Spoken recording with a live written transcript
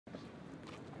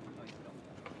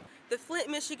The Flint,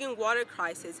 Michigan water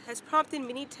crisis has prompted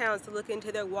many towns to look into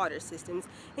their water systems,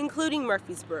 including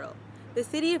Murfreesboro. The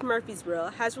city of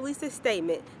Murfreesboro has released a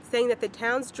statement saying that the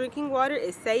town's drinking water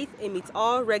is safe and meets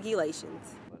all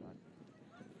regulations.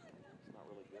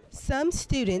 Some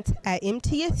students at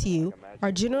MTSU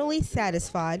are generally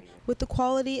satisfied with the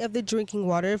quality of the drinking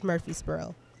water of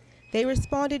Murfreesboro. They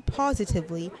responded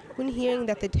positively when hearing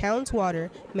that the town's water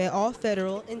met all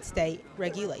federal and state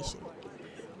regulations.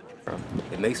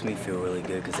 It makes me feel really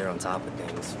good because they're on top of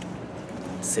things.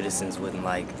 Citizens wouldn't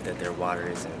like that their water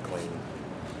isn't clean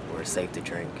or safe to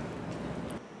drink.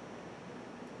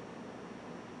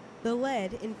 The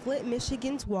lead in Flint,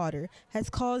 Michigan's water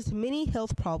has caused many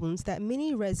health problems that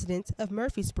many residents of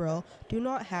Murfreesboro do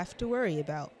not have to worry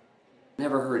about.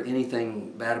 Never heard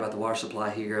anything bad about the water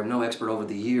supply here. I'm no expert over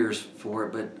the years for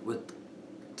it, but with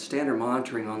standard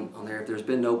monitoring on there, if there's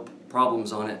been no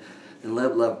problems on it, then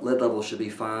lead levels should be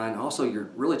fine. Also,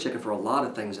 you're really checking for a lot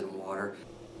of things in water.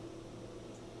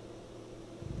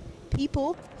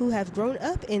 People who have grown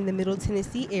up in the Middle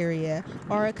Tennessee area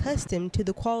are accustomed to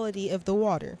the quality of the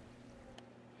water.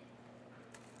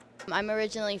 I'm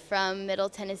originally from Middle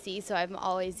Tennessee, so I've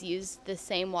always used the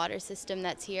same water system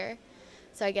that's here.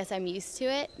 So I guess I'm used to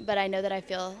it, but I know that I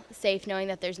feel safe knowing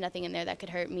that there's nothing in there that could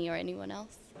hurt me or anyone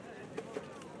else.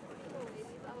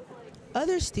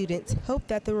 Other students hope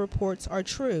that the reports are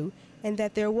true and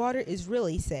that their water is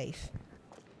really safe.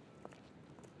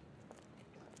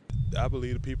 I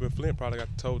believe the people in Flint probably got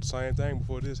told the same thing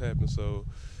before this happened, so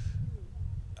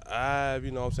I'm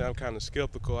kind of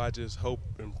skeptical. I just hope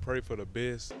and pray for the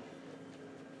best.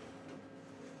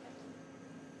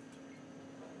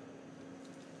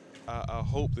 I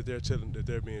hope that they're telling that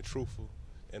they're being truthful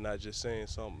and not just saying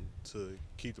something to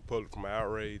keep the public from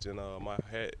outrage, and my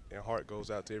hat and heart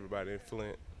goes out to everybody in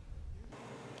Flint.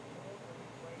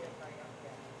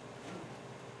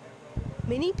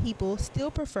 Many people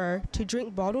still prefer to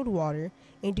drink bottled water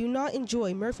and do not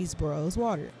enjoy Murfreesboro's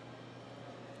water.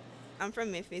 I'm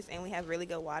from Memphis and we have really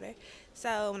good water.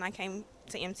 So when I came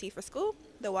to MT for school,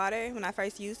 when I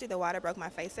first used it, the water broke my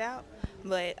face out.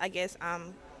 But I guess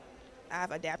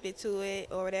I've adapted to it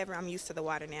or whatever. I'm used to the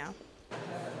water now.